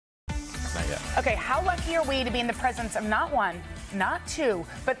Yeah. Okay, how lucky are we to be in the presence of not one, not two,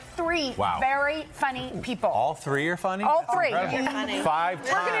 but three very funny people? All three are funny? All three. Funny. Five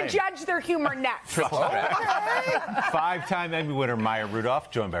times. We're going to judge their humor next. Five-time Emmy winner Maya Rudolph,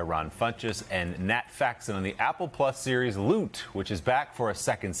 joined by Funches and Nat Faxon on the Apple Plus series Loot, which is back for a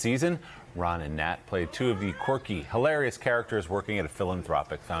second season. Ron and Nat played two of the quirky, hilarious characters working at a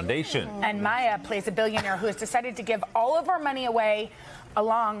philanthropic foundation. And Maya plays a billionaire who has decided to give all of our money away,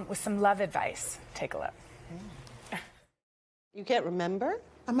 along with some love advice. Take a look. You can't remember?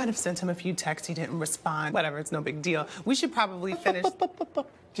 I might have sent him a few texts. He didn't respond. Whatever, it's no big deal. We should probably finish.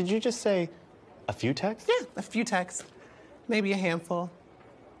 Did you just say a few texts? Yeah, a few texts. Maybe a handful.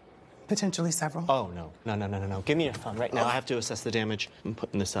 Potentially several. Oh, no. Give me your phone right now. I have to assess the damage. I'm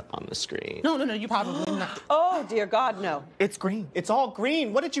putting this up on the screen. No, you probably not. Oh, dear God, no. It's green. It's all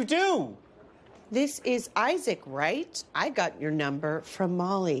green. What did you do? This is Isaac, right? I got your number from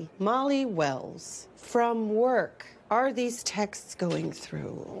Molly. Molly Wells. From work. Are these texts going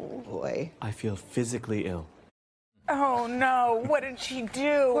through? Oh, boy. I feel physically ill. Oh, no. What did she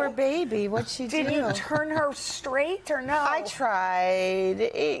do? Poor baby. What'd she do? Did you turn her straight or no? I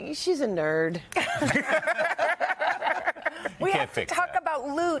tried. She's a nerd. We have to talk about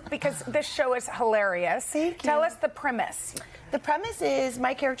Loot because this show is hilarious. Thank you. Tell us the premise. The premise is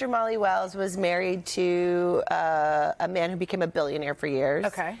my character, Molly Wells, was married to a man who became a billionaire for years.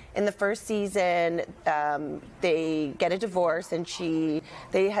 Okay. In the first season, they get a divorce, and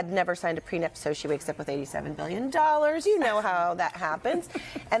they had never signed a prenup, so she wakes up with $87 billion. You know how that happens.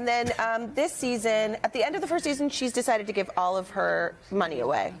 And then this season, at the end of the first season, she's decided to give all of her money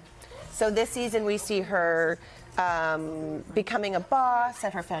away. So this season, we see her becoming a boss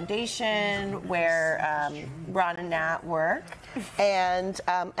at her foundation where Ron and Nat work, and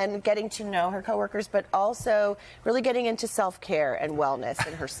getting to know her coworkers, but also really getting into self-care and wellness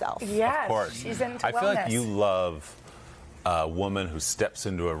in herself. Yes, of course. she's into I wellness. feel like you love a woman who steps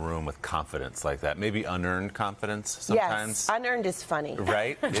into a room with confidence like that. Maybe unearned confidence sometimes. Yes, unearned is funny.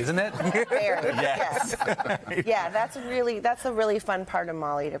 Right? Isn't it? Very, yes. Yeah, that's a really fun part of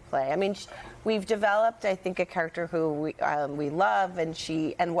Molly to play. I mean, we've developed, I think, a character who we love,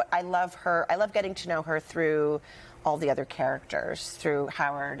 and what I love getting to know her through all the other characters, through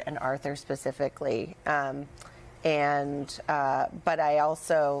Howard and Arthur specifically. But I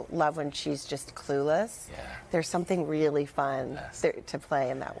also love when she's just clueless. Yeah. There's something really fun to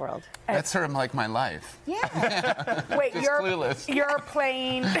play in that world. That's sort of like my life. Yeah. Wait, Just you're clueless. You're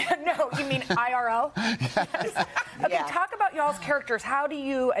playing. No, you mean IRL? Yes. Okay, talk about y'all's characters. How do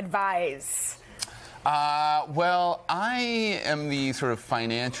you advise? Well, I am the sort of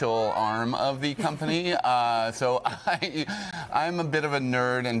financial arm of the company, so I'm a bit of a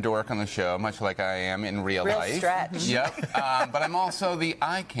nerd and dork on the show, much like I am in real life. Real stretch. Yep. But I'm also the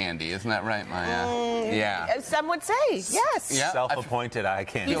eye candy, isn't that right, Maya? Yeah. Some would say, yes. Yeah. Self-appointed eye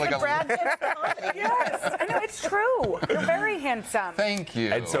candy. Like The Brad Pitt of comedy. Yes, I know, it's true. You're very handsome. Thank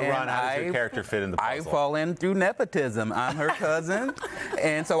you. And so, Ron, how does your character fit in the I puzzle? fall in through nepotism. I'm her cousin,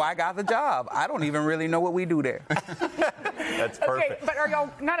 and so I got the job. I don't even really know what we do there. That's perfect. Okay, but are y'all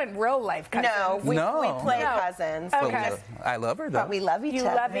not in real life cousins? No, we play No. cousins. Okay. I love her, though. But we love each You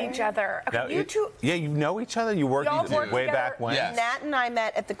other. love each other. Okay, Now, you two. Yeah, you know each other? You work Y'all work way together? back when? Yes. Nat and I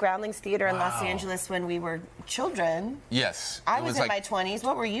met at the Groundlings Theater in Los Angeles when we were children. Yes. I It was in my 20s.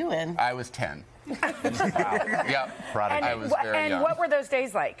 What were you in? I was 10. Yep. I was very young. What were those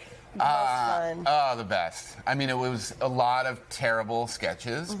days like? Fun. Oh, the best. I mean, it was a lot of terrible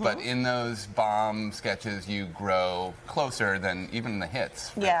sketches, but in those bomb sketches, you grow closer than even the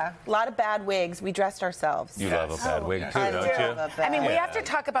hits. Yeah, a lot of bad wigs. We dressed ourselves. You love a bad wig, too, I don't do you? love a bad I mean, we Yeah. have to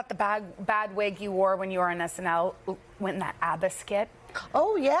talk about the bad wig you wore when you were on SNL, when that ABBA skit.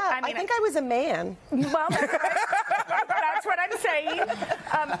 Oh, yeah. I mean, I think I was a man. Well, that's what I'm saying.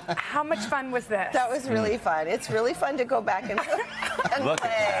 How much fun was this? That was really fun. It's really fun to go back and Look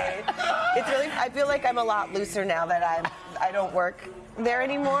play. It's really. I feel like I'm a lot looser now that I don't work there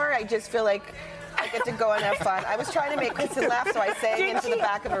anymore. I just feel like I get to go and have fun. I was trying to make Kristen laugh, so I sang into the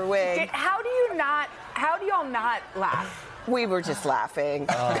back of her wig. How do y'all not laugh? We were just laughing.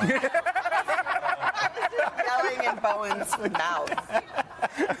 Yelling in Bowen's mouth.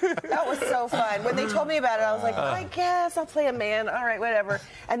 That was so fun. When they told me about it, I was like, I guess I'll play a man. All right, whatever.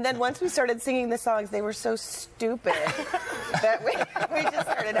 And then once we started singing the songs, they were so stupid that we just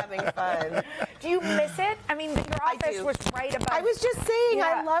started having fun. Do you miss it? I mean, your office was right above. I was just saying,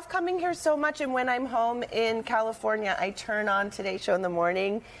 Yeah. I love coming here so much, and when I'm home in California, I turn on Today Show in the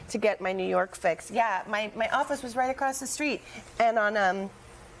morning to get my New York fix. Yeah, my office was right across the street, and on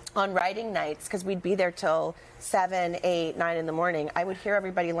writing nights, because we'd be there till 7, 8, 9 in the morning, I would hear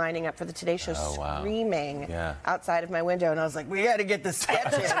everybody lining up for the Today Show screaming outside of my window, and I was like, we got to get the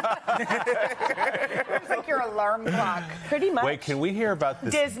sketch in. It's like your alarm clock. Pretty much. Wait, can we hear about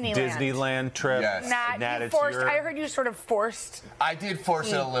this Disneyland trip? Yes. Nat, I heard you sort of forced. I did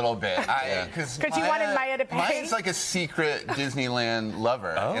force it a little bit. Because you wanted Maya to pay? Maya's like a secret Disneyland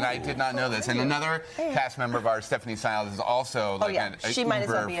lover, and I did not know this. And another cast member of ours, Stephanie Stiles, is also like she might as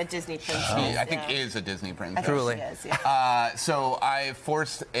well be a Disney princess. I think is a Disney princess. Truly. She is, so I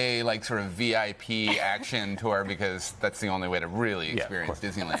forced a sort of VIP action tour because that's the only way to really experience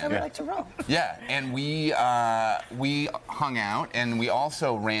Disneyland. That's how we like to roll. Yeah, and we hung out, and we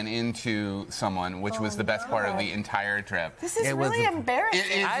also ran into someone, which was the best part of the entire trip. This is really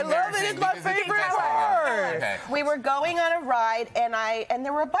embarrassing. I love it. It's my favorite part. Okay. We were going on a ride, and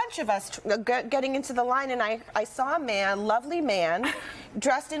there were a bunch of us getting into the line, and I saw a man, lovely man,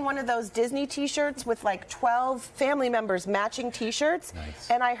 dressed in one of those Disney T-shirts with like 12 family members matching T-shirts. Nice.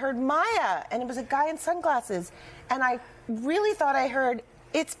 And I heard Maya, and it was a guy in sunglasses, and I really thought I heard,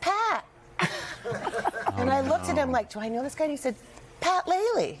 it's Pat. And I looked at him like, do I know this guy? And he said, Pat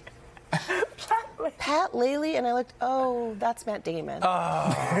Laley. Pat Laley, and I looked, oh, that's Matt Damon. And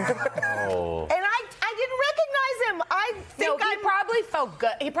I didn't recognize him. I think he probably felt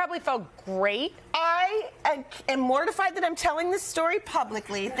good. He probably felt great. I am mortified that I'm telling this story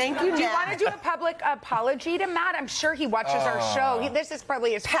publicly. Thank you, Nat. Do you want to do a public apology to Matt? I'm sure he watches our show. This is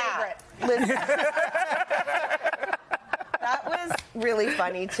probably his favorite. Listen. That was really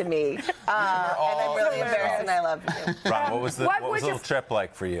funny to me. And I'm really embarrassed, and I love you. Ron, what was the little trip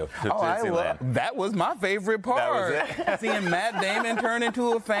like for you to Disneyland? That was my favorite part. That was it? Seeing Matt Damon turn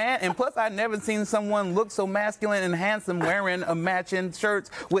into a fan, and plus I'd never seen someone look so masculine and handsome wearing a matching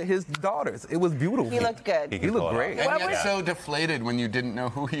shirts with his daughters. It was beautiful. He looked good. He looked great. And yet so deflated when you didn't know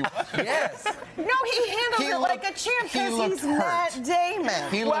who he was. Yes. No, he handled it like a champ because he's Matt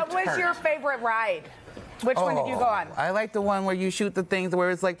Damon. What was your favorite ride? Which one did you go on? I like the one where you shoot the things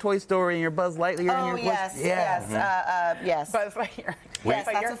where it's like Toy Story and you're Buzz Lightyear. Oh, and yes. Buzz Lightyear. Yes,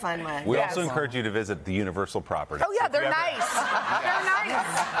 that's a fun one. We also encourage you to visit the Universal property. Oh, yeah, they're nice. They're nice.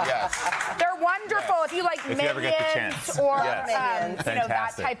 Yes. They're wonderful if you like If you ever get the chance. or Minions.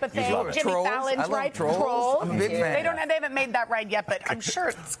 that type of You'd thing. love it. Jimmy Trolls. Fallon's I love ride. Trolls. I'm a big fan. They haven't made that ride yet, but I'm sure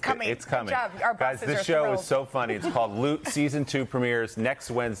it's coming. It's coming. Good job. Our Guys, bosses this are show thrilled. is so funny. It's called Loot. Season 2 premieres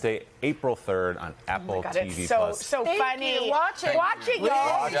next Wednesday, April 3rd on Apple God, TV+. it's so funny. you. Watch it. Watch it, y'all.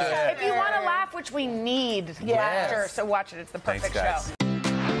 Watch it. If you want to laugh, which we need laughter, so watch it. It's the perfect Thanks, guys. show.